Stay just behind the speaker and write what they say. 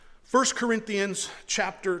1 Corinthians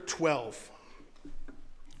chapter 12.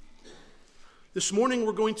 This morning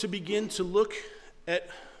we're going to begin to look at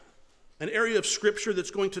an area of Scripture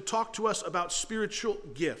that's going to talk to us about spiritual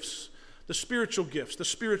gifts, the spiritual gifts, the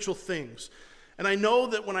spiritual things. And I know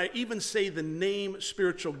that when I even say the name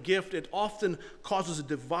spiritual gift, it often causes a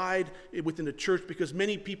divide within the church because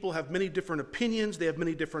many people have many different opinions, they have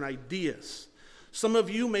many different ideas. Some of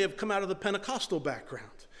you may have come out of the Pentecostal background.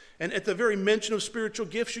 And at the very mention of spiritual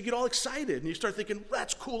gifts, you get all excited. And you start thinking,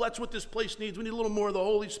 that's cool, that's what this place needs. We need a little more of the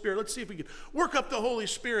Holy Spirit. Let's see if we can work up the Holy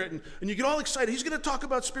Spirit. And you get all excited. He's going to talk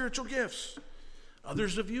about spiritual gifts.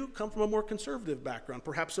 Others of you come from a more conservative background,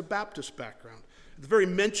 perhaps a Baptist background. At the very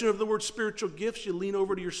mention of the word spiritual gifts, you lean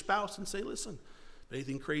over to your spouse and say, listen, if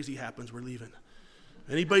anything crazy happens, we're leaving.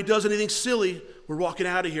 If anybody does anything silly, we're walking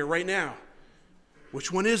out of here right now.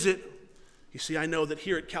 Which one is it? You see, I know that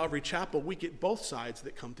here at Calvary Chapel, we get both sides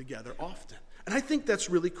that come together often. And I think that's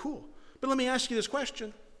really cool. But let me ask you this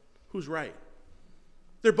question. Who's right?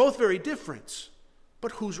 They're both very different,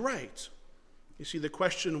 but who's right? You see, the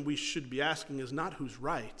question we should be asking is not who's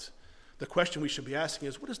right. The question we should be asking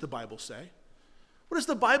is, what does the Bible say? What does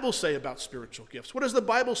the Bible say about spiritual gifts? What does the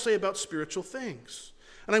Bible say about spiritual things?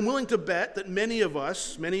 And I'm willing to bet that many of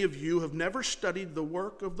us, many of you, have never studied the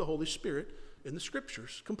work of the Holy Spirit in the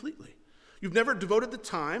Scriptures completely. You've never devoted the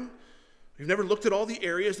time. You've never looked at all the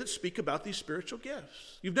areas that speak about these spiritual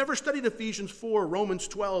gifts. You've never studied Ephesians 4, Romans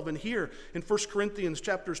 12, and here in 1 Corinthians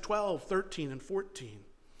chapters 12, 13, and 14.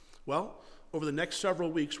 Well, over the next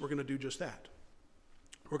several weeks, we're going to do just that.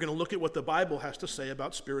 We're going to look at what the Bible has to say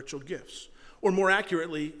about spiritual gifts, or more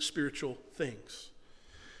accurately, spiritual things.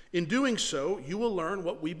 In doing so, you will learn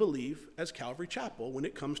what we believe as Calvary Chapel when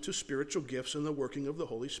it comes to spiritual gifts and the working of the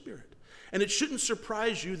Holy Spirit. And it shouldn't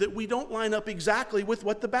surprise you that we don't line up exactly with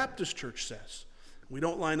what the Baptist Church says. We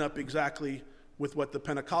don't line up exactly with what the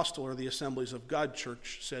Pentecostal or the Assemblies of God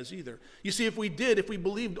Church says either. You see, if we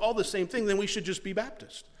believed all the same thing, then we should just be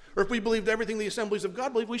Baptist. Or if we believed everything the Assemblies of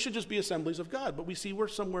God believe, we should just be Assemblies of God. But we see we're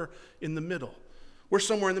somewhere in the middle. We're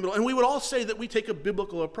somewhere in the middle. And we would all say that we take a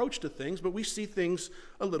biblical approach to things, but we see things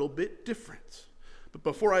a little bit different. But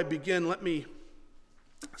before I begin, let me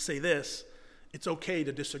say this. It's okay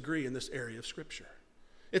to disagree in this area of Scripture.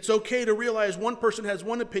 It's okay to realize one person has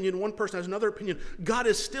one opinion, one person has another opinion. God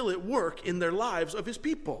is still at work in their lives of his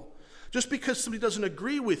people. Just because somebody doesn't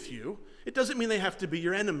agree with you, it doesn't mean they have to be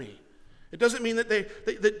your enemy. It doesn't mean that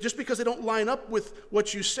that just because they don't line up with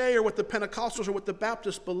what you say or what the Pentecostals or what the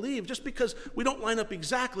Baptists believe, just because we don't line up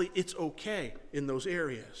exactly, it's okay in those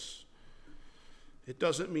areas. It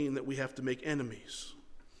doesn't mean that we have to make enemies.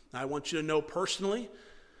 Now, I want you to know personally,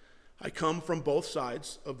 I come from both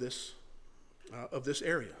sides of this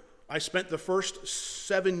area. I spent the first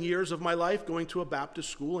 7 years of my life going to a Baptist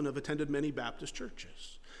school and have attended many Baptist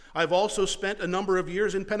churches. I've also spent a number of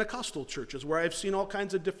years in Pentecostal churches where I've seen all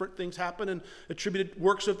kinds of different things happen and attributed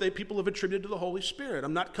works that people have attributed to the Holy Spirit.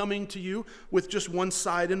 I'm not coming to you with just one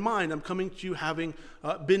side in mind. I'm coming to you having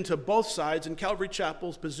been to both sides, and Calvary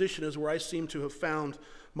Chapel's position is where I seem to have found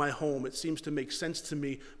my home. It seems to make sense to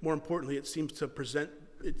me. More importantly, it seems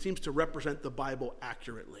to represent the Bible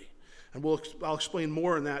accurately. And I'll explain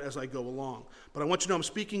more on that as I go along. But I want you to know I'm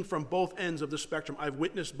speaking from both ends of the spectrum. I've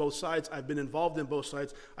witnessed both sides. I've been involved in both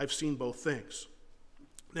sides. I've seen both things.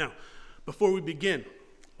 Now, before we begin,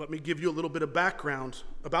 let me give you a little bit of background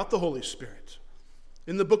about the Holy Spirit.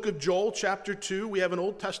 In the book of Joel, chapter 2, we have an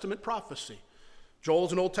Old Testament prophecy.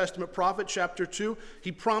 Joel's an Old Testament prophet, chapter 2.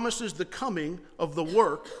 He promises the coming of the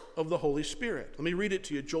work of the Holy Spirit. Let me read it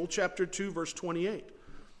to you. Joel chapter 2, verse 28.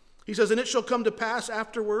 He says, "And it shall come to pass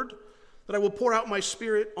afterward that I will pour out my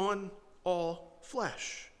Spirit on all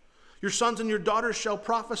flesh. Your sons and your daughters shall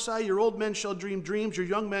prophesy, your old men shall dream dreams, your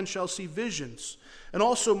young men shall see visions. And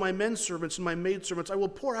also my men servants and my maidservants, I will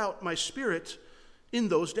pour out my Spirit in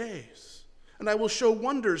those days. And I will show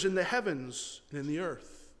wonders in the heavens and in the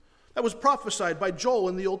earth." That was prophesied by Joel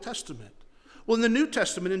in the Old Testament. Well, in the New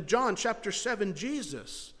Testament, in John chapter 7,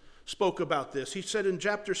 Jesus spoke about this. He said in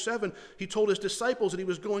chapter 7, he told his disciples that he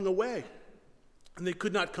was going away, and they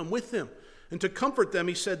could not come with him. And to comfort them,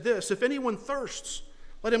 he said this, "If anyone thirsts,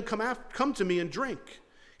 let him come to me and drink.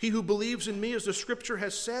 He who believes in me, as the Scripture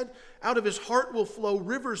has said, out of his heart will flow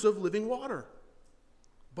rivers of living water."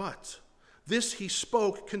 But this he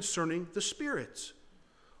spoke concerning the Spirit,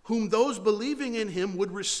 whom those believing in him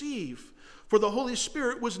would receive. For the Holy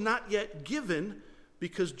Spirit was not yet given,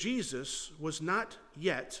 because Jesus was not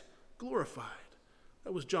yet glorified.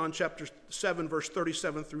 That was John chapter 7, verse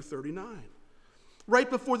 37 through 39. Right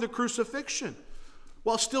before the crucifixion,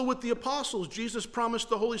 while still with the apostles, Jesus promised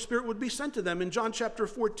the Holy Spirit would be sent to them. In John chapter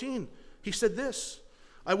 14, he said this,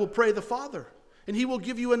 I will pray the Father, and he will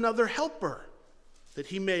give you another helper, that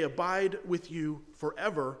he may abide with you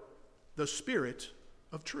forever, the Spirit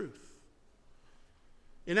of truth.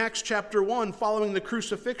 In Acts chapter 1, following the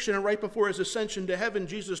crucifixion and right before his ascension to heaven,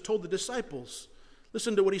 Jesus told the disciples,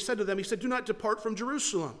 listen to what he said to them. He said, do not depart from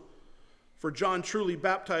Jerusalem, for John truly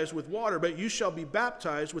baptized with water, but you shall be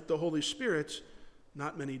baptized with the Holy Spirit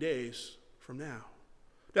not many days from now.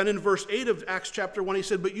 Down in verse 8 of Acts chapter 1, he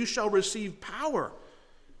said, but you shall receive power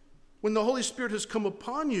when the Holy Spirit has come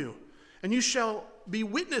upon you, and you shall be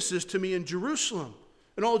witnesses to me in Jerusalem,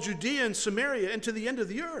 and all Judea and Samaria, and to the end of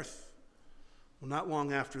the earth. Well, not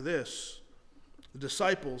long after this, the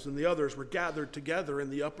disciples and the others were gathered together in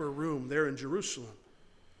the upper room there in Jerusalem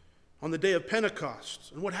on the day of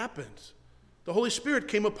Pentecost. And what happened? The Holy Spirit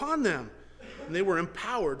came upon them, and they were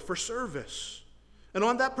empowered for service. And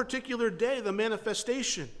on that particular day, the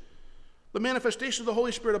manifestation of the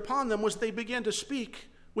Holy Spirit upon them was they began to speak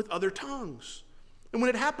with other tongues. And when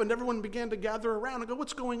it happened, everyone began to gather around and go,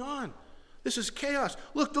 what's going on? This is chaos.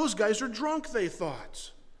 Look, those guys are drunk, they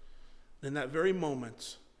thought. In that very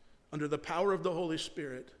moment, under the power of the Holy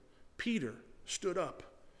Spirit, Peter stood up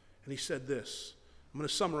and he said this. I'm going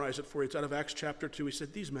to summarize it for you. It's out of Acts chapter 2. He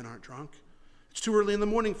said, these men aren't drunk. It's too early in the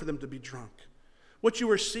morning for them to be drunk. What you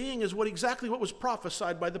are seeing is exactly what was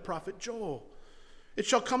prophesied by the prophet Joel. It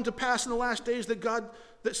shall come to pass in the last days that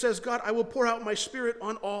says God, I will pour out my Spirit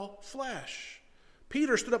on all flesh.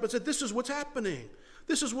 Peter stood up and said, this is what's happening.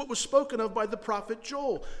 This is what was spoken of by the prophet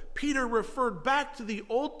Joel. Peter referred back to the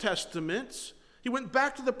Old Testament. He went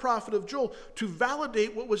back to the prophet of Joel to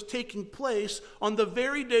validate what was taking place on the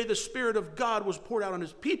very day the Spirit of God was poured out on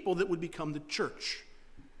his people that would become the church.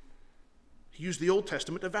 He used the Old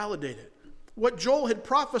Testament to validate it. What Joel had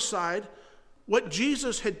prophesied, what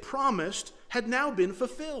Jesus had promised, had now been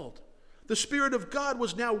fulfilled. The Spirit of God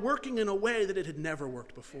was now working in a way that it had never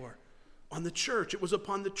worked before. On the church, it was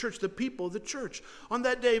upon the church, the people of the church. On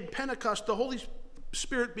that day of Pentecost, the Holy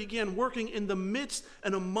Spirit began working in the midst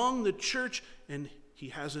and among the church, and he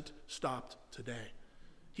hasn't stopped today.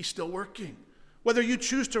 He's still working. Whether you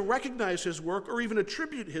choose to recognize his work or even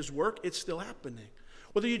attribute his work, it's still happening.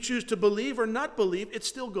 Whether you choose to believe or not believe, it's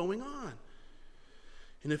still going on.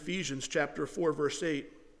 In Ephesians chapter 4, verse 8,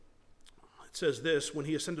 it says this, when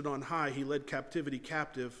he ascended on high, he led captivity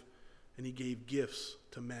captive, and he gave gifts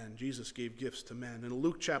to men. Jesus gave gifts to men. In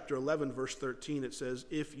Luke chapter 11, verse 13, it says,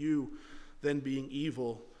 if you, then being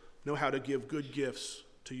evil, know how to give good gifts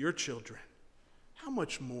to your children, how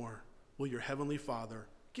much more will your heavenly Father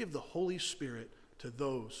give the Holy Spirit to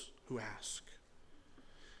those who ask?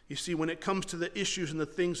 You see, when it comes to the issues and the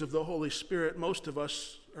things of the Holy Spirit, most of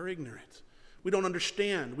us are ignorant. We don't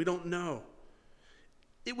understand. We don't know.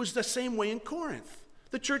 It was the same way in Corinth.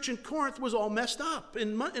 The church in Corinth was all messed up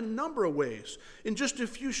in a number of ways. In just a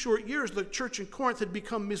few short years, the church in Corinth had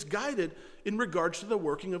become misguided in regards to the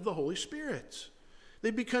working of the Holy Spirit.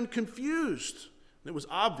 They become confused. It was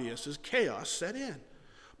obvious as chaos set in.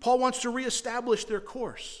 Paul wants to reestablish their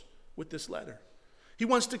course with this letter. He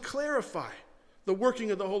wants to clarify the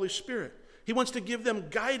working of the Holy Spirit. He wants to give them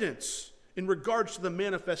guidance in regards to the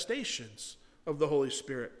manifestations of the Holy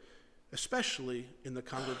Spirit, especially in the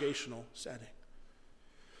congregational setting.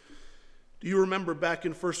 Do you remember back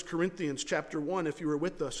in 1 Corinthians chapter 1, if you were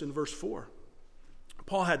with us in verse 4?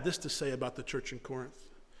 Paul had this to say about the church in Corinth.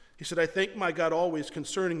 He said, I thank my God always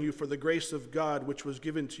concerning you for the grace of God which was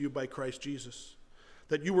given to you by Christ Jesus,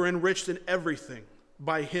 that you were enriched in everything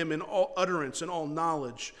by him in all utterance and all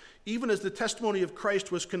knowledge, even as the testimony of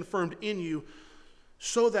Christ was confirmed in you,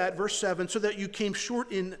 so that, verse 7, so that you came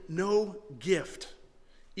short in no gift,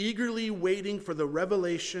 eagerly waiting for the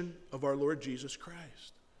revelation of our Lord Jesus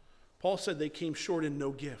Christ. Paul said they came short in no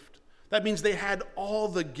gift. That means they had all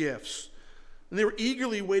the gifts, and they were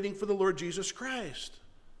eagerly waiting for the Lord Jesus Christ.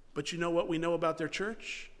 But you know what we know about their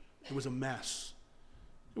church? It was a mess.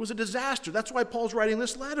 It was a disaster. That's why Paul's writing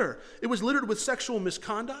this letter. It was littered with sexual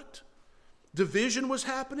misconduct. Division was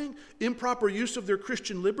happening, improper use of their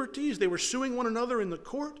Christian liberties. They were suing one another in the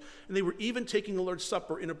court, and they were even taking the Lord's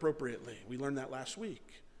Supper inappropriately. We learned that last week.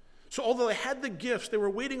 So although they had the gifts, they were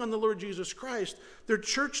waiting on the Lord Jesus Christ, their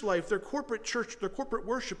church life, their corporate church, their corporate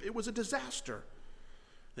worship, it was a disaster.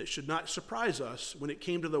 It should not surprise us when it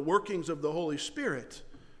came to the workings of the Holy Spirit.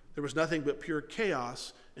 There was nothing but pure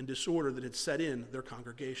chaos and disorder that had set in their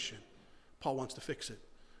congregation. Paul wants to fix it.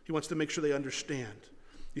 He wants to make sure they understand.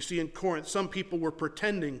 You see, in Corinth, some people were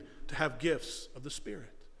pretending to have gifts of the Spirit.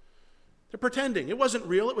 They're pretending. It wasn't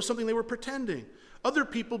real. It was something they were pretending. Other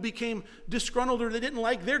people became disgruntled, or they didn't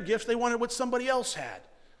like their gifts. They wanted what somebody else had.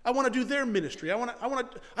 I want to do their ministry. I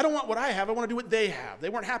don't want what I have. I want to do what they have. They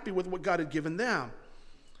weren't happy with what God had given them.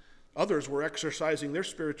 Others were exercising their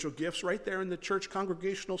spiritual gifts right there in the church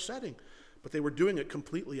congregational setting, but they were doing it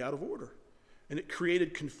completely out of order. And it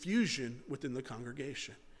created confusion within the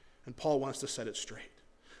congregation. And Paul wants to set it straight.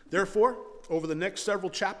 Therefore, over the next several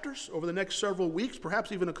chapters, over the next several weeks,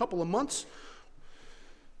 perhaps even a couple of months,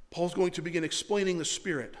 Paul's going to begin explaining the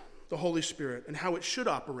Spirit, the Holy Spirit, and how it should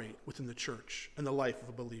operate within the church and the life of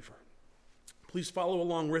a believer. Please follow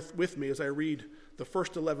along with me as I read the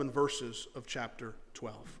first 11 verses of chapter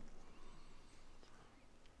 12.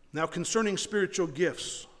 Now concerning spiritual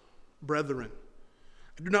gifts, brethren,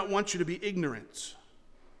 I do not want you to be ignorant.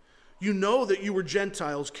 You know that you were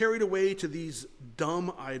Gentiles carried away to these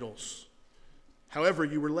dumb idols. However,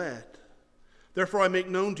 you were led. Therefore, I make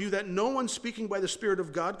known to you that no one speaking by the Spirit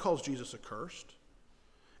of God calls Jesus accursed.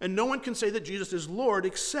 And no one can say that Jesus is Lord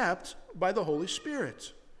except by the Holy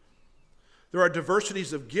Spirit. There are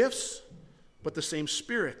diversities of gifts, but the same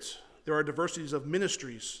Spirit. There are diversities of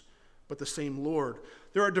ministries, but the same Lord.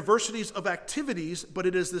 There are diversities of activities, but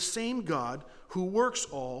it is the same God who works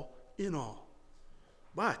all in all.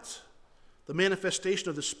 But the manifestation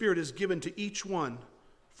of the Spirit is given to each one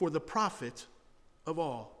for the profit of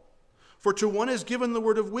all. For to one is given the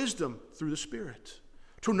word of wisdom through the Spirit,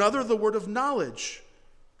 to another the word of knowledge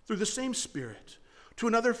through the same Spirit, to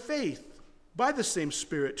another faith by the same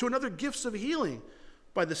Spirit, to another gifts of healing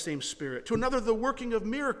by the same Spirit, to another the working of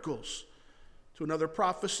miracles, to another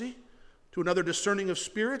prophecy, to another discerning of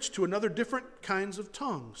spirits, to another different kinds of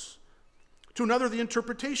tongues, to another the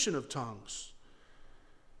interpretation of tongues.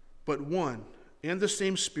 But one and the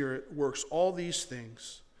same Spirit works all these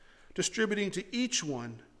things, distributing to each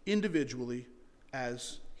one individually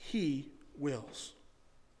as he wills.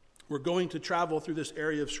 We're going to travel through this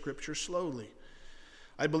area of Scripture slowly.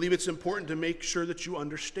 I believe it's important to make sure that you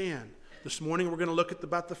understand. This morning we're going to look at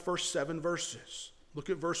about the first 7 verses. Look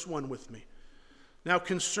at verse 1 with me. Now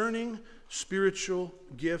concerning spiritual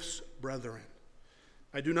gifts, brethren,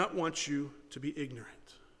 I do not want you to be ignorant.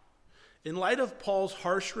 In light of Paul's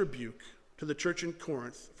harsh rebuke to the church in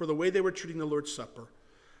Corinth for the way they were treating the Lord's Supper,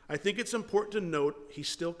 I think it's important to note he's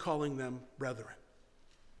still calling them brethren.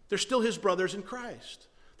 They're still his brothers in Christ.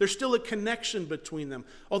 There's still a connection between them.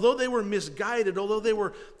 Although they were misguided,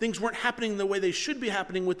 although things weren't happening the way they should be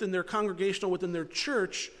happening within their congregational, within their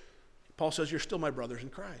church, Paul says, you're still my brothers in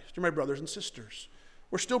Christ. You're my brothers and sisters.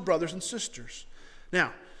 We're still brothers and sisters.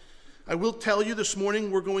 Now, I will tell you this morning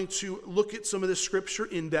we're going to look at some of this Scripture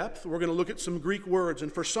in depth. We're going to look at some Greek words.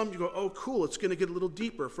 And for some, you go, oh, cool, it's going to get a little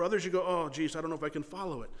deeper. For others, you go, oh, geez, I don't know if I can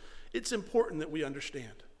follow it. It's important that we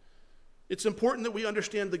understand. It's important that we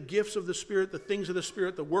understand the gifts of the Spirit, the things of the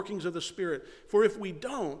Spirit, the workings of the Spirit. For if we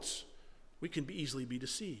don't, we can easily be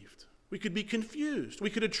deceived. We could be confused. We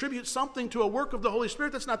could attribute something to a work of the Holy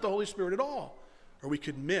Spirit that's not the Holy Spirit at all. Or we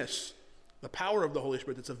could miss the power of the Holy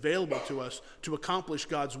Spirit that's available to us to accomplish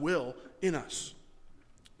God's will in us.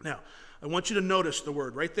 Now, I want you to notice the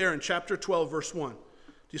word right there in chapter 12, verse 1. Do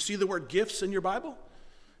you see the word gifts in your Bible?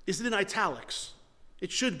 Is it in italics?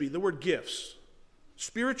 It should be, the word gifts.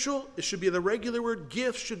 Spiritual, it should be the regular word.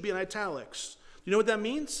 Gifts should be in italics. You know what that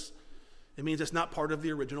means? It means it's not part of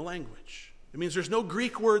the original language. It means there's no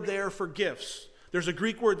Greek word there for gifts. There's a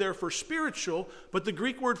Greek word there for spiritual, but the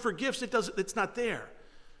Greek word for gifts, it's not there.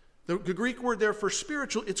 The Greek word there for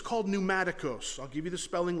spiritual, it's called pneumatikos. I'll give you the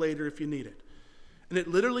spelling later if you need it. And it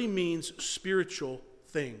literally means spiritual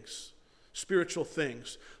things. Spiritual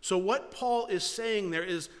things. So what Paul is saying there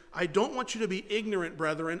is, I don't want you to be ignorant,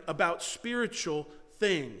 brethren, about spiritual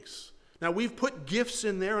things. Now, we've put gifts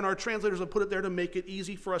in there, and our translators have put it there to make it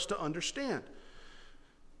easy for us to understand.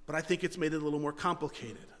 But I think it's made it a little more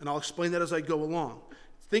complicated, and I'll explain that as I go along.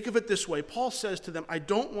 Think of it this way. Paul says to them, I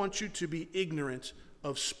don't want you to be ignorant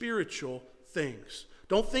of spiritual things.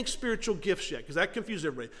 Don't think spiritual gifts yet, because that confuses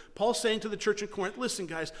everybody. Paul's saying to the church in Corinth, listen,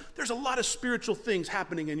 guys, there's a lot of spiritual things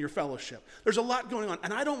happening in your fellowship. There's a lot going on,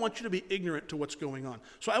 and I don't want you to be ignorant to what's going on.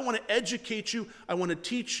 So I want to educate you. I want to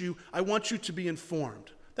teach you. I want you to be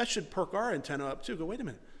informed. That should perk our antenna up, too. Go, wait a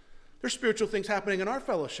minute. There's spiritual things happening in our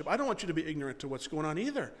fellowship. I don't want you to be ignorant to what's going on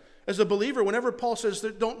either. As a believer, whenever Paul says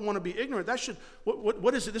that don't want to be ignorant, that should,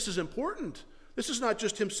 what is it? This is important. This is not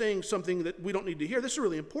just him saying something that we don't need to hear. This is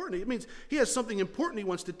really important. It means he has something important he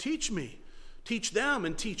wants to teach me, teach them,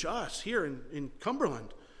 and teach us here in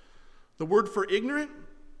Cumberland. The word for ignorant,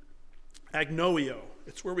 agnoio.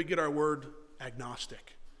 It's where we get our word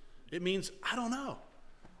agnostic. It means, I don't know.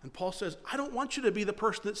 And Paul says, I don't want you to be the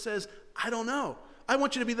person that says, I don't know. I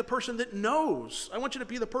want you to be the person that knows. I want you to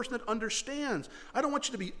be the person that understands. I don't want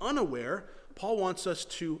you to be unaware. Paul wants us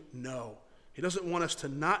to know. He doesn't want us to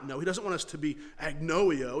not know. He doesn't want us to be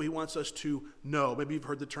agnoio. He wants us to know. Maybe you've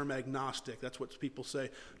heard the term agnostic. That's what people say.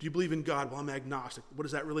 Do you believe in God? Well, I'm agnostic. What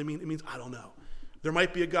does that really mean? It means I don't know. There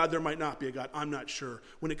might be a God. There might not be a God. I'm not sure.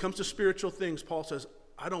 When it comes to spiritual things, Paul says,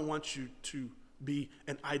 I don't want you to be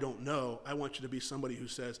an I don't know. I want you to be somebody who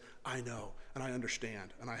says, I know, and I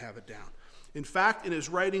understand, and I have it down. In fact, in his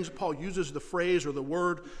writings, Paul uses the phrase or the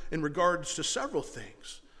word in regards to several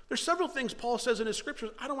things. There's several things Paul says in his scriptures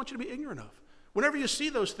I don't want you to be ignorant of. Whenever you see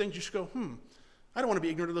those things, you should go, I don't want to be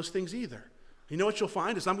ignorant of those things either. You know what you'll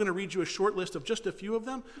find is I'm going to read you a short list of just a few of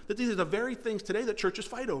them, that these are the very things today that churches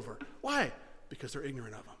fight over. Why? Because they're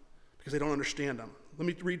ignorant of them, because they don't understand them. Let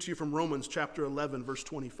me read to you from Romans chapter 11, verse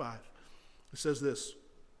 25. It says this,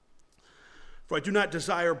 For I do not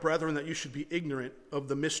desire, brethren, that you should be ignorant of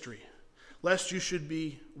the mystery, lest you should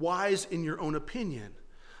be wise in your own opinion,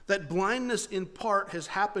 that blindness in part has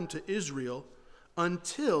happened to Israel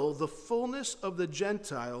until the fullness of the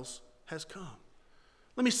Gentiles has come.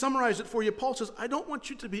 Let me summarize it for you. Paul says, I don't want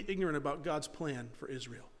you to be ignorant about God's plan for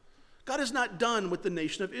Israel. God is not done with the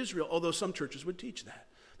nation of Israel, although some churches would teach that.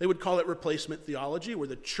 They would call it replacement theology, where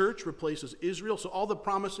the church replaces Israel. So all the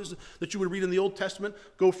promises that you would read in the Old Testament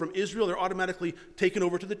go from Israel. They're automatically taken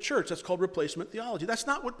over to the church. That's called replacement theology. That's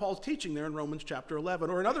not what Paul's teaching there in Romans chapter 11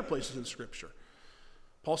 or in other places in Scripture.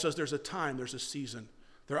 Paul says there's a time, there's a season.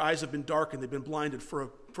 Their eyes have been darkened. They've been blinded for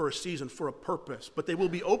a season, for a purpose. But they will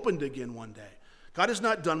be opened again one day. God is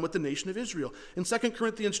not done with the nation of Israel. In 2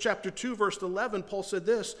 Corinthians chapter 2, verse 11, Paul said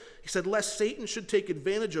this. He said, lest Satan should take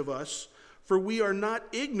advantage of us, for we are not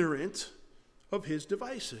ignorant of his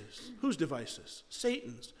devices. Whose devices?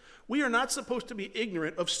 Satan's. We are not supposed to be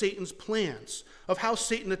ignorant of Satan's plans, of how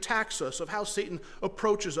Satan attacks us, of how Satan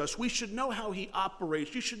approaches us. We should know how he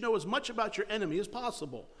operates. You should know as much about your enemy as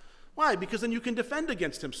possible. Why? Because then you can defend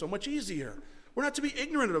against him so much easier. We're not to be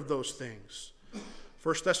ignorant of those things.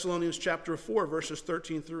 1 Thessalonians chapter 4, verses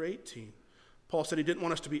 13 through 18. Paul said he didn't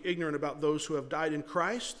want us to be ignorant about those who have died in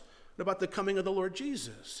Christ and about the coming of the Lord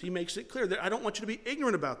Jesus. He makes it clear that I don't want you to be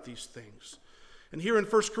ignorant about these things. And here in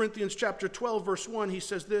 1 Corinthians chapter 12, verse 1, he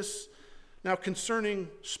says this, now concerning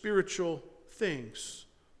spiritual things,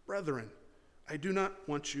 brethren, I do not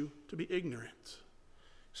want you to be ignorant.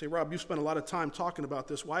 You say, Rob, you spent a lot of time talking about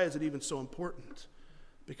this. Why is it even so important?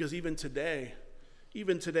 Because even today,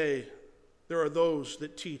 there are those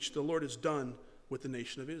that teach the Lord is done with the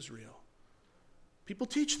nation of Israel. People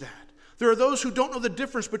teach that. There are those who don't know the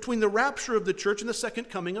difference between the rapture of the church and the second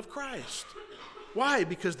coming of Christ. Why?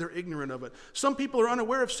 Because they're ignorant of it. Some people are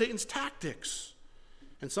unaware of Satan's tactics.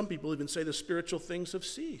 And some people even say the spiritual things have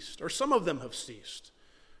ceased, or some of them have ceased.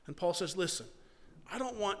 And Paul says, listen, I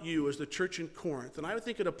don't want you as the church in Corinth, and I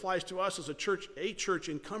think it applies to us as a church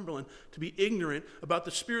in Cumberland, to be ignorant about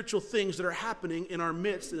the spiritual things that are happening in our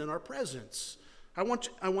midst and in our presence. I want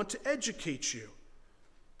to educate you.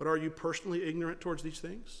 But are you personally ignorant towards these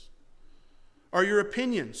things? Are your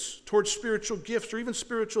opinions towards spiritual gifts or even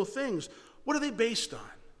spiritual things, what are they based on?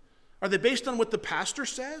 Are they based on what the pastor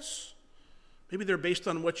says? Maybe they're based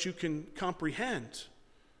on what you can comprehend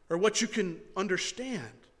or what you can understand.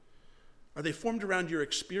 Are they formed around your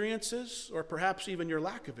experiences or perhaps even your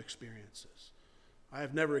lack of experiences? I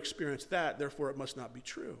have never experienced that, therefore it must not be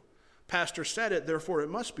true. Pastor said it, therefore it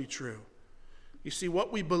must be true. You see,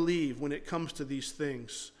 what we believe when it comes to these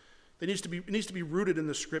things, it needs to be rooted in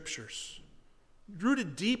the Scriptures.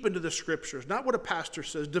 Rooted deep into the Scriptures, not what a pastor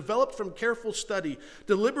says, developed from careful study,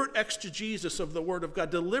 deliberate exegesis of the Word of God,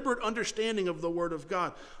 deliberate understanding of the Word of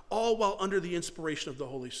God, all while under the inspiration of the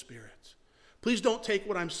Holy Spirit. Please don't take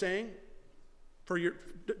what I'm saying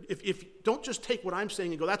don't just take what I'm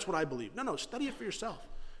saying and go, that's what I believe. No, study it for yourself.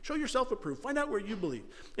 Show yourself approved. Find out where you believe.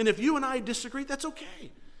 And if you and I disagree, that's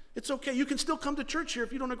okay. It's okay. You can still come to church here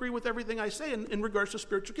if you don't agree with everything I say in regards to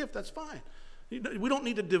spiritual gift. That's fine. We don't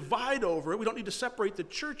need to divide over it. We don't need to separate the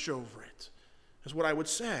church over it, is what I would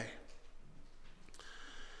say.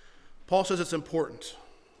 Paul says it's important.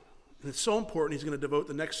 And it's so important he's going to devote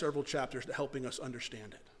the next several chapters to helping us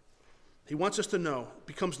understand it. He wants us to know. It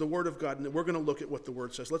becomes the Word of God, and we're going to look at what the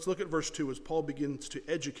Word says. Let's look at verse 2 as Paul begins to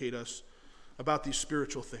educate us about these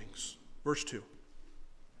spiritual things. Verse 2.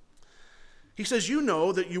 He says, you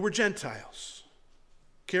know that you were Gentiles,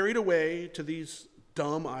 carried away to these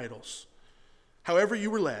dumb idols, however you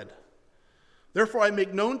were led. Therefore I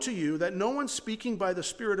make known to you that no one speaking by the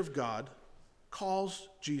Spirit of God calls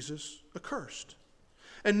Jesus accursed.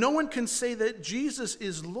 And no one can say that Jesus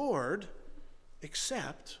is Lord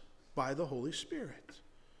except by the Holy Spirit.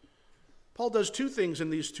 Paul does two things in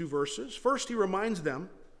these two verses. First, he reminds them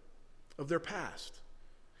of their past.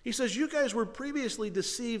 He says, you guys were previously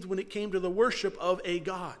deceived when it came to the worship of a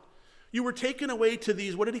God. You were taken away to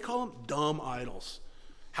these, what did he call them? Dumb idols.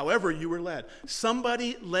 However you were led.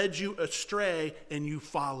 Somebody led you astray and you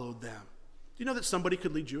followed them. Do you know that somebody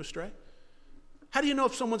could lead you astray? How do you know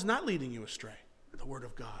if someone's not leading you astray? The Word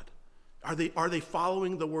of God. Are they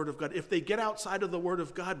following the Word of God? If they get outside of the Word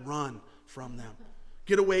of God, run from them.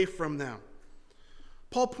 Get away from them.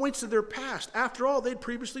 Paul points to their past. After all, they'd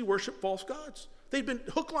previously worshiped false gods. They'd been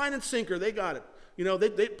hook, line, and sinker. They got it. You know,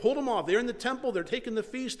 they pulled them off. They're in the temple. They're taking the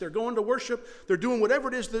feast. They're going to worship. They're doing whatever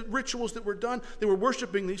it is, the rituals that were done. They were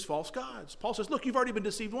worshiping these false gods. Paul says, look, you've already been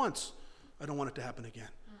deceived once. I don't want it to happen again.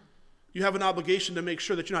 You have an obligation to make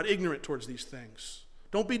sure that you're not ignorant towards these things.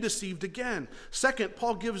 Don't be deceived again. Second,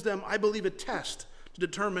 Paul gives them, I believe, a test to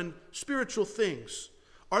determine spiritual things.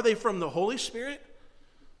 Are they from the Holy Spirit?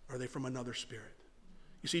 Or are they from another spirit?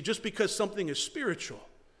 You see, just because something is spiritual,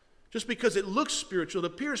 just because it looks spiritual,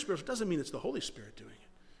 it appears spiritual, doesn't mean it's the Holy Spirit doing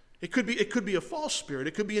it. It could be a false spirit.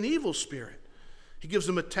 It could be an evil spirit. He gives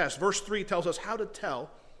them a test. Verse 3 tells us how to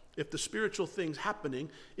tell if the spiritual things happening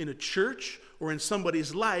in a church or in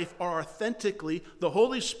somebody's life are authentically the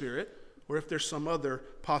Holy Spirit, or if there's some other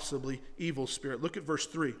possibly evil spirit. Look at verse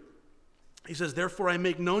 3. He says, therefore I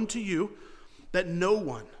make known to you that no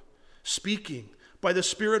one speaking by the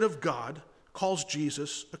Spirit of God calls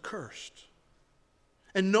Jesus accursed.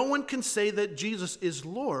 And no one can say that Jesus is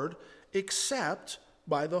Lord except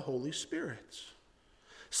by the Holy Spirit.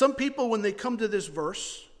 Some people, when they come to this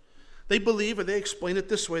verse, they believe, or they explain it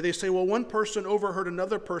this way. They say, well, one person overheard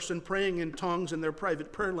another person praying in tongues in their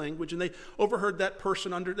private prayer language, and they overheard that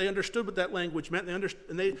person, they understood what that language meant,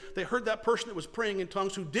 and they heard that person that was praying in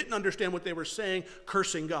tongues who didn't understand what they were saying,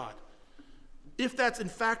 cursing God. If that's in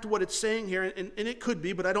fact what it's saying here, and it could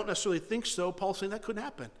be, but I don't necessarily think so, Paul's saying that couldn't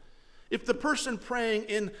happen. If the person praying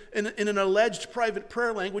in an alleged private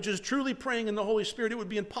prayer language is truly praying in the Holy Spirit, it would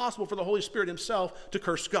be impossible for the Holy Spirit himself to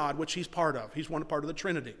curse God, which he's part of. He's one part of the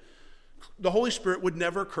Trinity. The Holy Spirit would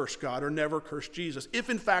never curse God or never curse Jesus,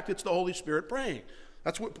 if in fact it's the Holy Spirit praying.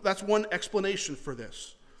 That's one explanation for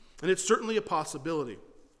this. And it's certainly a possibility.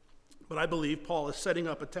 But I believe Paul is setting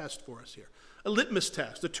up a test for us here. A litmus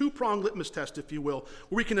test, a two-pronged litmus test, if you will,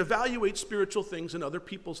 where we can evaluate spiritual things in other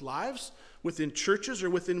people's lives, within churches,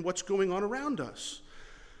 or within what's going on around us.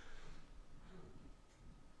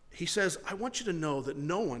 He says, I want you to know that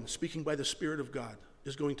no one speaking by the Spirit of God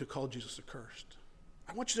is going to call Jesus accursed.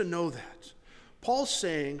 I want you to know that. Paul's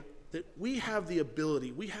saying that we have the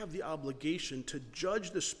ability, we have the obligation to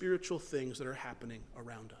judge the spiritual things that are happening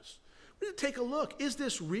around us. We need to take a look. Is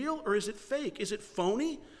this real or is it fake? Is it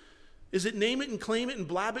phony? Is it name it and claim it and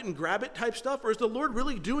blab it and grab it type stuff? Or is the Lord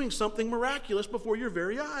really doing something miraculous before your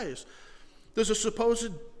very eyes? There's a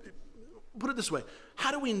supposed, put it this way,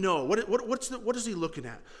 how do we know? What is he looking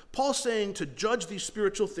at? Paul's saying to judge these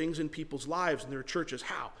spiritual things in people's lives and their churches.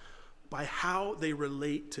 How? By how they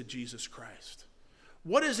relate to Jesus Christ.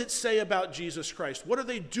 What does it say about Jesus Christ? What are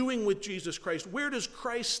they doing with Jesus Christ? Where does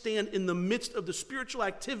Christ stand in the midst of the spiritual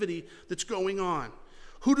activity that's going on?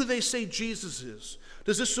 Who do they say Jesus is?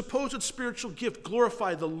 Does this supposed spiritual gift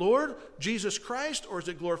glorify the Lord, Jesus Christ, or does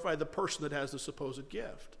it glorify the person that has the supposed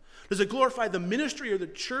gift? Does it glorify the ministry or the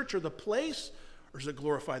church or the place, or does it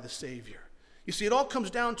glorify the Savior? You see, it all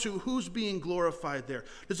comes down to who's being glorified there.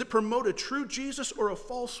 Does it promote a true Jesus or a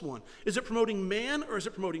false one? Is it promoting man or is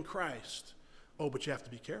it promoting Christ? Oh, but you have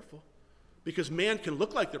to be careful, because man can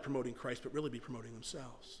look like they're promoting Christ but really be promoting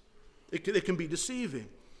themselves. It can be deceiving.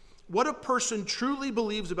 What a person truly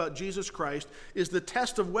believes about Jesus Christ is the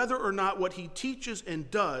test of whether or not what he teaches and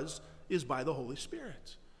does is by the Holy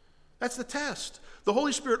Spirit. That's the test. The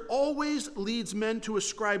Holy Spirit always leads men to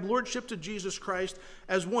ascribe lordship to Jesus Christ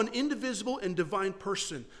as one indivisible and divine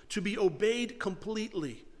person, to be obeyed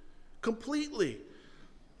completely. Completely.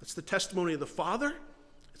 That's the testimony of the Father,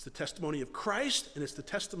 it's the testimony of Christ, and it's the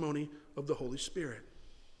testimony of the Holy Spirit.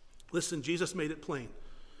 Listen, Jesus made it plain,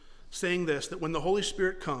 saying this, that when the Holy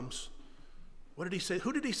Spirit comes, what did he say?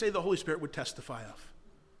 Who did he say the Holy Spirit would testify of?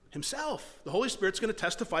 Himself. The Holy Spirit's going to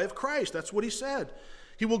testify of Christ. That's what he said.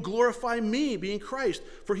 He will glorify me, being Christ,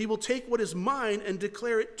 for he will take what is mine and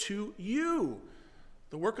declare it to you.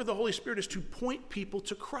 The work of the Holy Spirit is to point people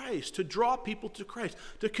to Christ, to draw people to Christ,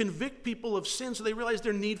 to convict people of sin so they realize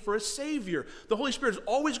their need for a Savior. The Holy Spirit is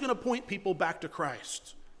always going to point people back to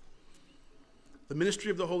Christ. The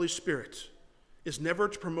ministry of the Holy Spirit is never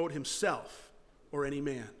to promote himself or any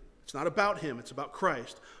man. It's not about him, it's about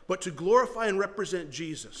Christ, but to glorify and represent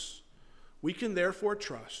Jesus. We can therefore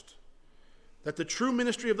trust that the true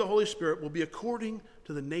ministry of the Holy Spirit will be according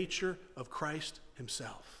to the nature of Christ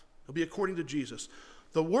himself. It'll be according to Jesus.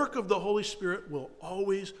 The work of the Holy Spirit will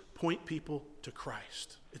always point people to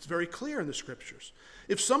Christ. It's very clear in the Scriptures.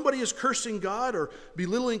 If somebody is cursing God or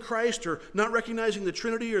belittling Christ or not recognizing the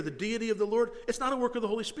Trinity or the deity of the Lord, it's not a work of the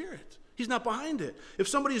Holy Spirit. He's not behind it. If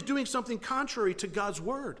somebody is doing something contrary to God's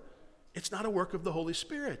word, it's not a work of the Holy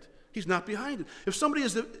Spirit. He's not behind it. If somebody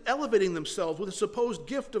is elevating themselves with a supposed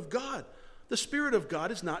gift of God, the Spirit of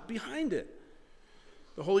God is not behind it.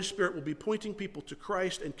 The Holy Spirit will be pointing people to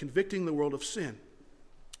Christ and convicting the world of sin.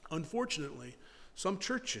 Unfortunately, some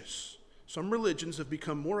churches, some religions have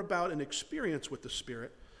become more about an experience with the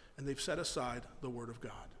Spirit, and they've set aside the Word of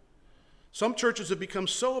God. Some churches have become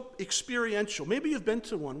so experiential. Maybe you've been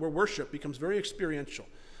to one where worship becomes very experiential.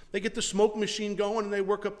 They get the smoke machine going and they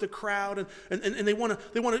work up the crowd and they want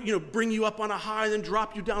to bring you up on a high and then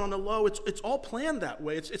drop you down on a low. It's all planned that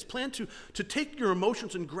way. It's planned to take your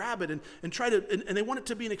emotions and grab it and try to and they want it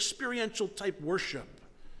to be an experiential type worship.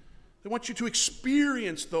 They want you to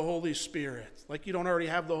experience the Holy Spirit like you don't already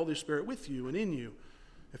have the Holy Spirit with you and in you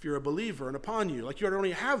if you're a believer and upon you, like you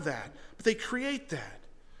already have that. But they create that.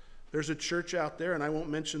 There's a church out there, and I won't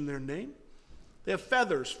mention their name. They have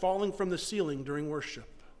feathers falling from the ceiling during worship.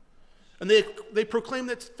 And they proclaim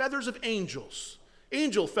that feathers of angels,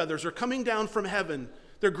 angel feathers are coming down from heaven.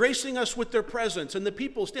 They're gracing us with their presence. And the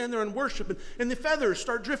people stand there and worship, and the feathers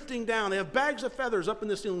start drifting down. They have bags of feathers up in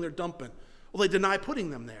the ceiling they're dumping. Well, they deny putting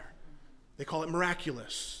them there. They call it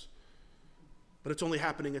miraculous. But it's only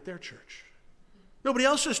happening at their church. Nobody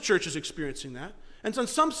else's church is experiencing that. And on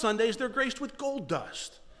some Sundays, they're graced with gold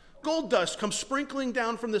dust. Gold dust comes sprinkling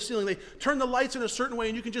down from the ceiling. They turn the lights in a certain way,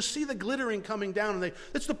 and you can just see the glittering coming down. And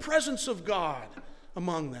it's the presence of God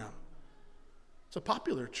among them. It's a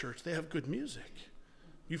popular church. They have good music.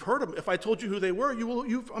 You've heard of them. If I told you who they were,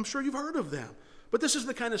 I'm sure you've heard of them. But this is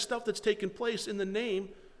the kind of stuff that's taken place in the name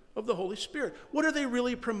of the Holy Spirit. What are they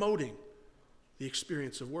really promoting? The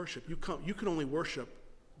experience of worship. You can only worship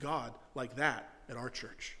God like that at our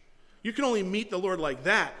church. You can only meet the Lord like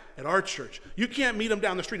that at our church. You can't meet him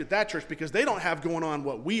down the street at that church because they don't have going on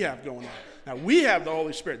what we have going on. Now, we have the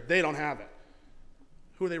Holy Spirit. They don't have it.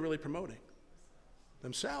 Who are they really promoting?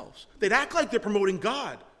 Themselves. They'd act like they're promoting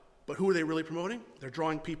God, but who are they really promoting? They're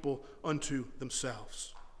drawing people unto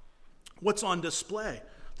themselves. What's on display?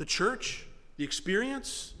 The church? The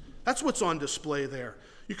experience? That's what's on display there.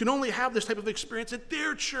 You can only have this type of experience at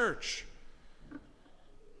their church.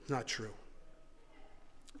 Not true.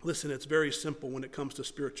 Listen, it's very simple when it comes to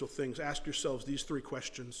spiritual things. Ask yourselves these three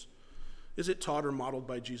questions. Is it taught or modeled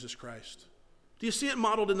by Jesus Christ? Do you see it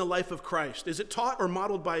modeled in the life of Christ? Is it taught or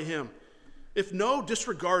modeled by him? If no,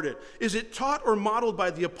 disregard it. Is it taught or modeled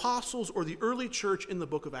by the apostles or the early church in the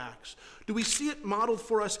book of Acts? Do we see it modeled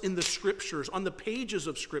for us in the scriptures, on the pages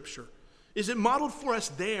of scripture? Is it modeled for us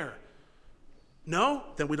there? No?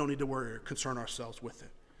 Then we don't need to worry or concern ourselves with it.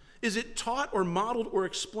 Is it taught or modeled or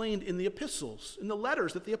explained in the epistles, in the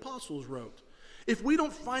letters that the apostles wrote? If we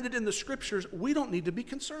don't find it in the scriptures, we don't need to be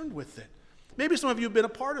concerned with it. Maybe some of you have been a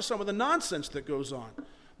part of some of the nonsense that goes on.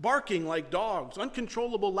 Barking like dogs,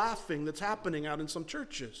 uncontrollable laughing that's happening out in some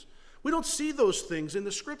churches. We don't see those things in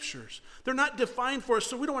the scriptures. They're not defined for us,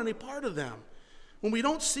 so we don't want any part of them. When we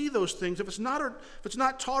don't see those things, if it's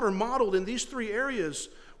not taught or modeled in these three areas,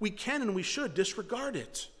 we can and we should disregard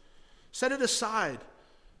it. Set it aside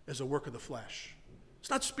as a work of the flesh. It's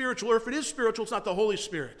not spiritual, or if it is spiritual, it's not the Holy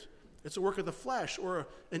Spirit. It's a work of the flesh or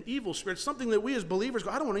an evil spirit. It's something that we as believers go,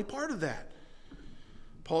 I don't want any part of that.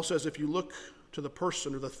 Paul says if you look to the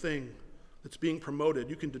person or the thing that's being promoted,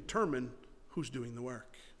 you can determine who's doing the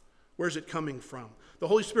work. Where's it coming from? The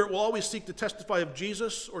Holy Spirit will always seek to testify of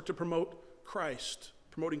Jesus or to promote Christ,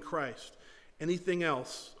 promoting Christ. Anything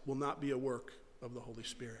else will not be a work of the Holy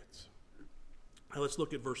Spirit. Now let's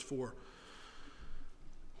look at verse 4.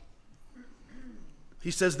 He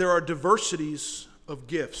says there are diversities of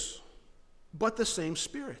gifts, but the same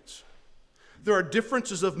Spirit. There are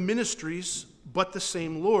differences of ministries, but the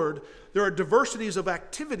same Lord. There are diversities of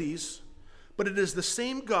activities, but it is the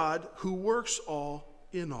same God who works all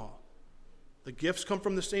in all. The gifts come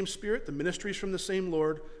from the same Spirit, the ministries from the same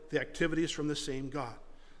Lord, the activities from the same God.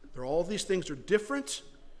 All these things are different,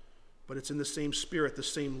 but it's in the same Spirit, the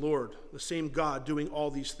same Lord, the same God doing all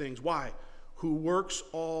these things. Why? Who works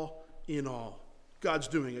all in all. God's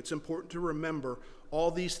doing it. It's important to remember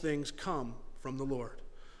all these things come from the Lord.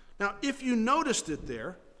 Now, if you noticed it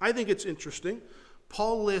there, I think it's interesting.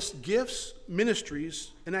 Paul lists gifts,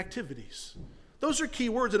 ministries, and activities. Those are key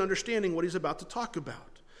words in understanding what he's about to talk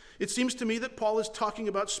about. It seems to me that Paul is talking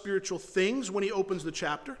about spiritual things when he opens the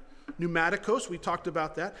chapter. pneumatikos, we talked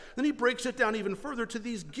about that. Then he breaks it down even further to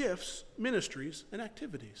these gifts, ministries, and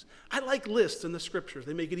activities. I like lists in the scriptures.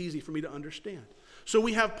 They make it easy for me to understand. So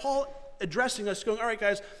we have Paul addressing us, going, all right,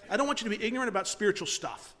 guys, I don't want you to be ignorant about spiritual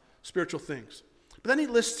stuff, spiritual things. But then he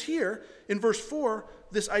lists here in verse 4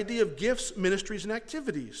 this idea of gifts, ministries, and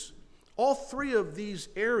activities. All three of these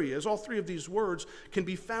areas, all three of these words can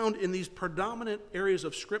be found in these predominant areas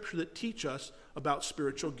of Scripture that teach us about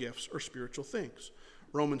spiritual gifts or spiritual things.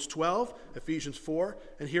 Romans 12, Ephesians 4,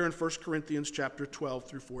 and here in 1 Corinthians chapter 12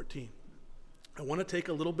 through 14. I want to take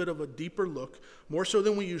a little bit of a deeper look, more so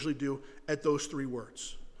than we usually do, at those three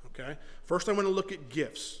words. Okay? First, I want to look at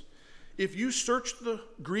gifts. If you search the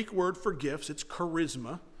Greek word for gifts, it's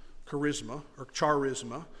charisma, or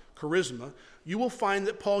charisma, you will find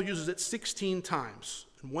that Paul uses it 16 times.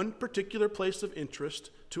 And one particular place of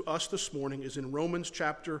interest to us this morning is in Romans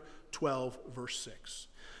chapter 12, verse 6.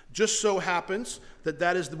 Just so happens that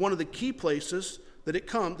that is one of the key places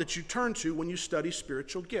that you turn to when you study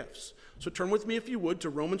spiritual gifts. So turn with me, if you would, to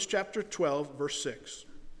Romans chapter 12, verse 6.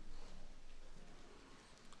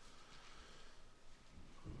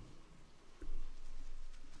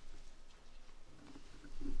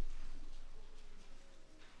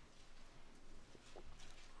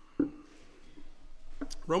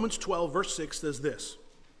 Romans 12, verse 6 says this.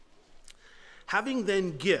 Having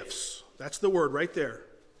then gifts, that's the word right there,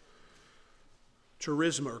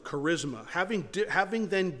 charisma, having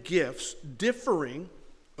then gifts differing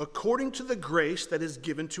according to the grace that is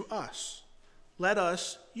given to us, let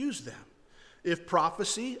us use them. If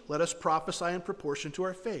prophecy, let us prophesy in proportion to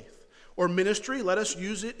our faith. Or ministry, let us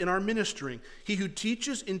use it in our ministering. He who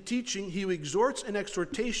teaches in teaching, he who exhorts in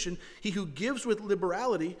exhortation, he who gives with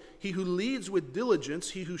liberality, he who leads with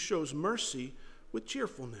diligence, he who shows mercy with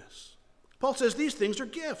cheerfulness. Paul says these things are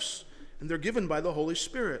gifts, and they're given by the Holy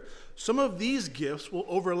Spirit. Some of these gifts will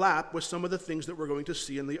overlap with some of the things that we're going to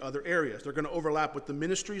see in the other areas. They're going to overlap with the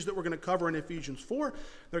ministries that we're going to cover in Ephesians 4.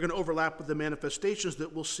 They're going to overlap with the manifestations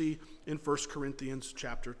that we'll see in 1 Corinthians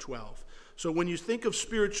chapter 12. So when you think of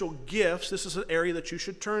spiritual gifts, this is an area that you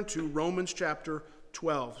should turn to, Romans chapter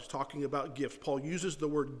 12. He's talking about gifts. Paul uses the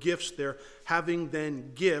word gifts there, having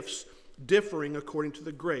then gifts differing according to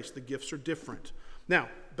the grace. The gifts are different. Now,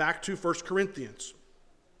 back to 1 Corinthians.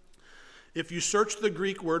 If you search the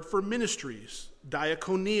Greek word for ministries,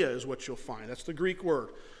 diakonia is what you'll find. That's the Greek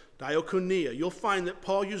word, diakonia. You'll find that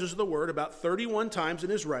Paul uses the word about 31 times in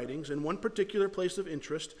his writings, and one particular place of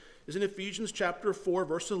interest is in Ephesians chapter 4,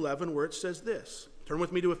 verse 11, where it says this. Turn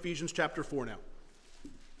with me to Ephesians chapter 4 now.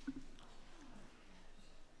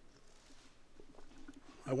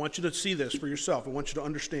 I want you to see this for yourself. I want you to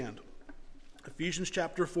understand. Ephesians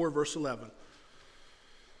chapter 4, verse 11.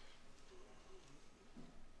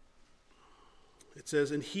 It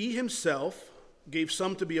says, and he himself gave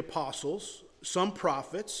some to be apostles, some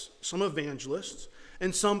prophets, some evangelists,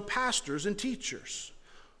 and some pastors and teachers.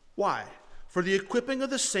 Why? For the equipping of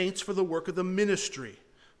the saints for the work of the ministry,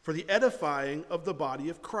 for the edifying of the body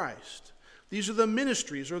of Christ. These are the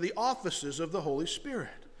ministries or the offices of the Holy Spirit.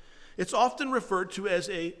 It's often referred to as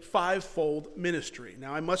a fivefold ministry.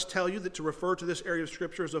 Now, I must tell you that to refer to this area of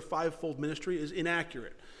Scripture as a fivefold ministry is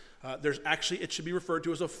inaccurate. It should be referred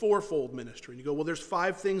to as a fourfold ministry. And you go, well, there's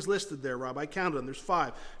 5 things listed there, Rob. I counted them. There's 5.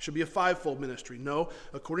 It should be a fivefold ministry. No,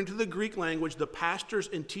 according to the Greek language, the pastor's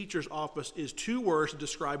and teacher's office is 2 words to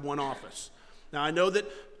describe one office. Now, I know that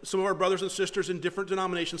some of our brothers and sisters in different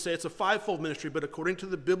denominations say it's a fivefold ministry, but according to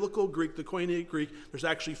the biblical Greek, the Koine Greek, there's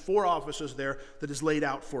actually 4 offices there that is laid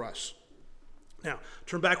out for us. Now,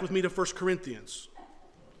 turn back with me to 1 Corinthians.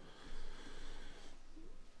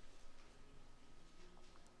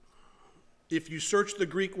 If you search the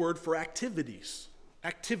Greek word for activities,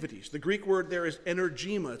 the Greek word there is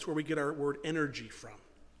energema. It's where we get our word energy from.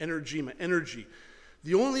 Energema, energy.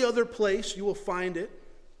 The only other place you will find it,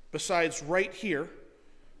 besides right here,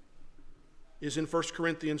 is in 1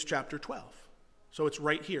 Corinthians chapter 12. So it's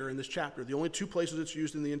right here in this chapter. The only 2 places it's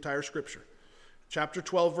used in the entire Scripture. Chapter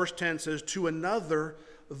 12, verse 10 says, to another,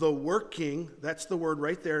 the working, that's the word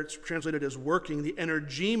right there. It's translated as working, the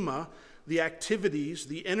energema, the activities,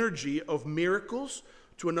 the energy of miracles,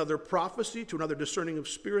 to another prophecy, to another discerning of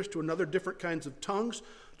spirits, to another different kinds of tongues,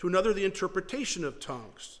 to another the interpretation of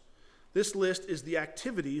tongues. This list is the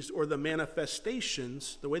activities or the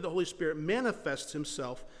manifestations, the way the Holy Spirit manifests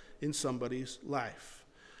himself in somebody's life.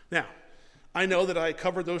 Now, I know that I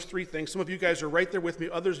covered those 3 things. Some of you guys are right there with me.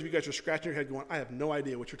 Others of you guys are scratching your head going, I have no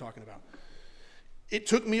idea what you're talking about. It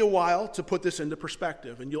took me a while to put this into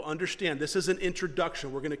perspective, and you'll understand this is an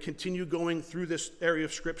introduction. We're going to continue going through this area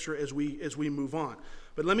of Scripture as we move on.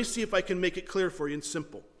 But let me see if I can make it clear for you and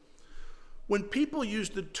simple. When people use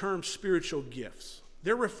the term spiritual gifts,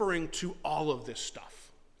 they're referring to all of this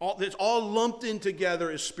stuff. It's all lumped in together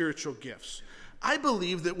as spiritual gifts. I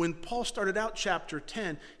believe that when Paul started out chapter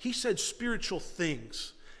 10, he said spiritual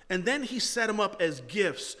things. And then he set them up as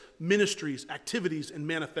gifts, ministries, activities, and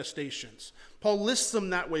manifestations. Paul lists them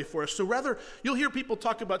that way for us. So rather, you'll hear people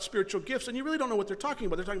talk about spiritual gifts, and you really don't know what they're talking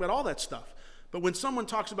about. They're talking about all that stuff. But when someone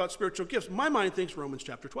talks about spiritual gifts, my mind thinks Romans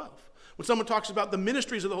chapter 12. When someone talks about the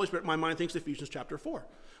ministries of the Holy Spirit, my mind thinks Ephesians chapter 4.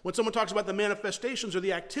 When someone talks about the manifestations or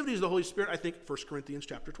the activities of the Holy Spirit, I think 1 Corinthians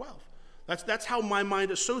chapter 12. That's how my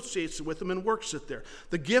mind associates with them and works it there.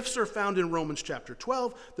 The gifts are found in Romans chapter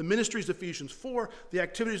 12. The ministries, Ephesians 4. The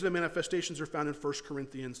activities and the manifestations are found in 1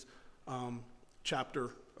 Corinthians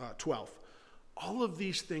chapter 12. All of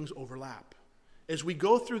these things overlap. As we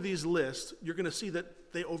go through these lists, you're going to see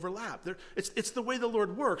that they overlap. It's the way the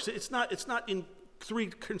Lord works. It's not in three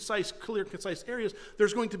clear, concise areas.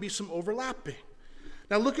 There's going to be some overlapping.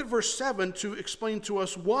 Now look at verse 7 to explain to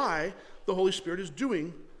us why the Holy Spirit is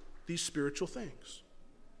doing these spiritual things.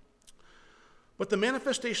 But the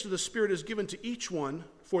manifestation of the Spirit is given to each one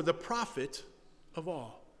for the profit of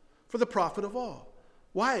all. For the profit of all.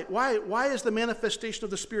 Why is the manifestation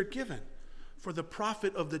of the Spirit given? For the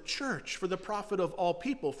profit of the church, for the profit of all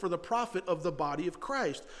people, for the profit of the body of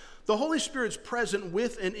Christ. The Holy Spirit is present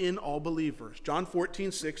with and in all believers. John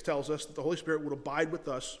 14:6 tells us that the Holy Spirit will abide with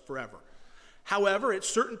us forever. However, at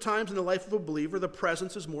certain times in the life of a believer, the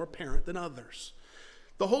presence is more apparent than others.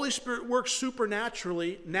 The Holy Spirit works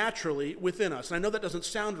naturally within us. And I know that doesn't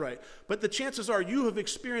sound right, but the chances are you have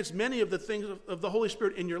experienced many of the things of the Holy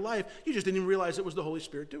Spirit in your life. You just didn't even realize it was the Holy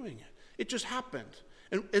Spirit doing it. It just happened.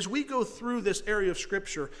 And as we go through this area of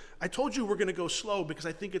Scripture, I told you we're going to go slow because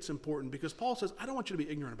I think it's important. Because Paul says, I don't want you to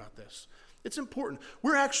be ignorant about this. It's important.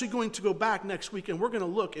 We're actually going to go back next week and we're going to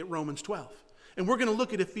look at Romans 12. And we're going to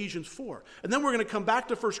look at Ephesians 4. And then we're going to come back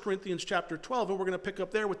to 1 Corinthians chapter 12, and we're going to pick up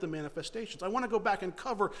there with the manifestations. I want to go back and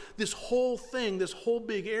cover this whole thing, this whole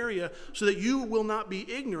big area, so that you will not be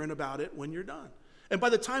ignorant about it when you're done. And by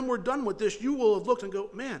the time we're done with this, you will have looked and go,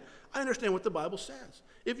 man, I understand what the Bible says.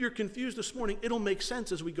 If you're confused this morning, it'll make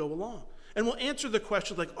sense as we go along. And we'll answer the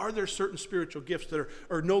questions like, are there certain spiritual gifts that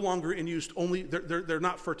are no longer in use, only they're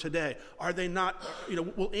not for today? Are they not,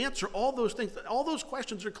 we'll answer all those things. All those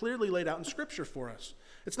questions are clearly laid out in Scripture for us.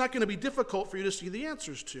 It's not going to be difficult for you to see the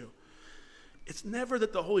answers to. It's never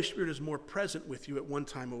that the Holy Spirit is more present with you at one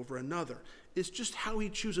time over another. It's just how he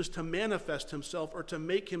chooses to manifest himself or to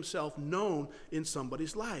make himself known in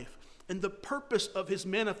somebody's life. And the purpose of his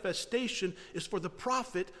manifestation is for the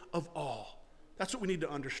profit of all. That's what we need to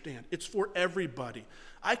understand. It's for everybody.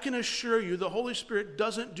 I can assure you the Holy Spirit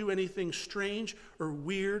doesn't do anything strange or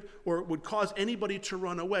weird or would cause anybody to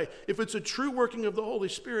run away. If it's a true working of the Holy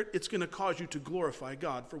Spirit, it's going to cause you to glorify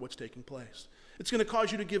God for what's taking place. It's going to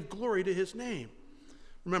cause you to give glory to his name.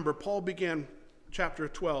 Remember, Paul began chapter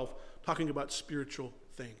 12 talking about spiritual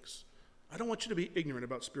things. I don't want you to be ignorant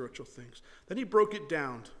about spiritual things. Then he broke it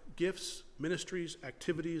down: gifts, ministries,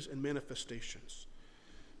 activities, and manifestations.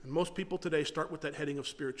 And most people today start with that heading of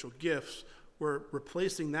spiritual gifts. We're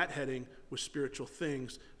replacing that heading with spiritual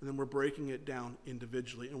things, and then we're breaking it down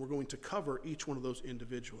individually, and we're going to cover each one of those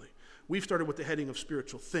individually. We've started with the heading of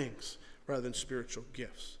spiritual things rather than spiritual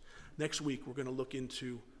gifts. Next week, we're going to look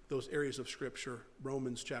into those areas of Scripture,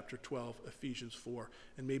 Romans chapter 12, Ephesians 4,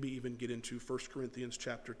 and maybe even get into 1 Corinthians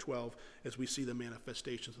chapter 12 as we see the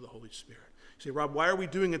manifestations of the Holy Spirit. You say, Rob, why are we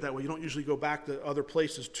doing it that way? You don't usually go back to other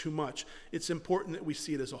places too much. It's important that we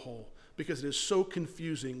see it as a whole because it is so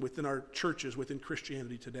confusing within our churches, within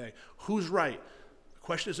Christianity today. Who's right? The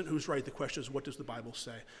question isn't who's right. The question is, what does the Bible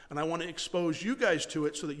say? And I want to expose you guys to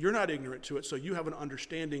it so that you're not ignorant to it, so you have an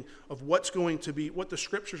understanding of what's going to be, what the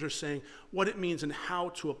Scriptures are saying, what it means, and how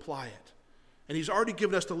to apply it. And he's already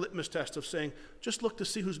given us the litmus test of saying, just look to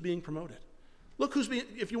see who's being promoted. Look who's being,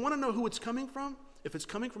 if you want to know who it's coming from, if it's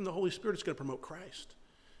coming from the Holy Spirit, it's going to promote Christ.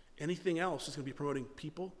 Anything else is going to be promoting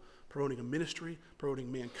people, promoting a ministry,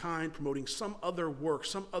 promoting mankind, promoting some other work,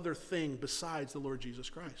 some other thing besides the Lord Jesus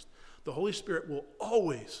Christ. The Holy Spirit will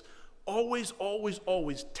always, always, always,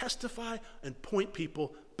 always testify and point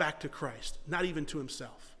people back to Christ, not even to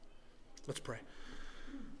himself. Let's pray.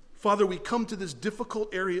 Father, we come to this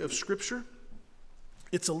difficult area of Scripture.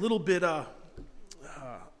 It's a little bit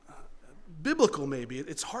biblical maybe.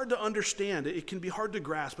 It's hard to understand. It can be hard to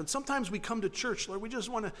grasp. And sometimes we come to church, Lord, we just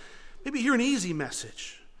want to maybe hear an easy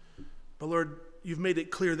message. But Lord, you've made it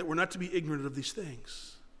clear that we're not to be ignorant of these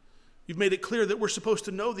things. You've made it clear that we're supposed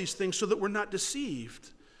to know these things so that we're not deceived.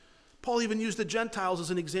 Paul even used the Gentiles as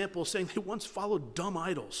an example, saying they once followed dumb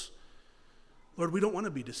idols. Lord, we don't want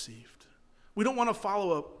to be deceived. We don't want to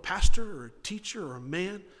follow a pastor or a teacher or a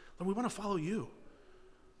man. Lord, we want to follow you.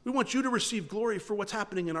 We want you to receive glory for what's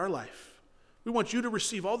happening in our life. We want you to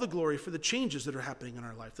receive all the glory for the changes that are happening in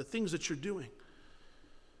our life, the things that you're doing.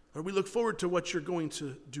 Lord, we look forward to what you're going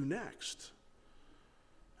to do next.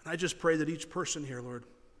 And I just pray that each person here, Lord,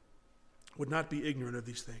 would not be ignorant of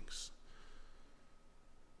these things.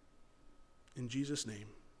 In Jesus' name,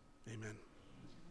 amen.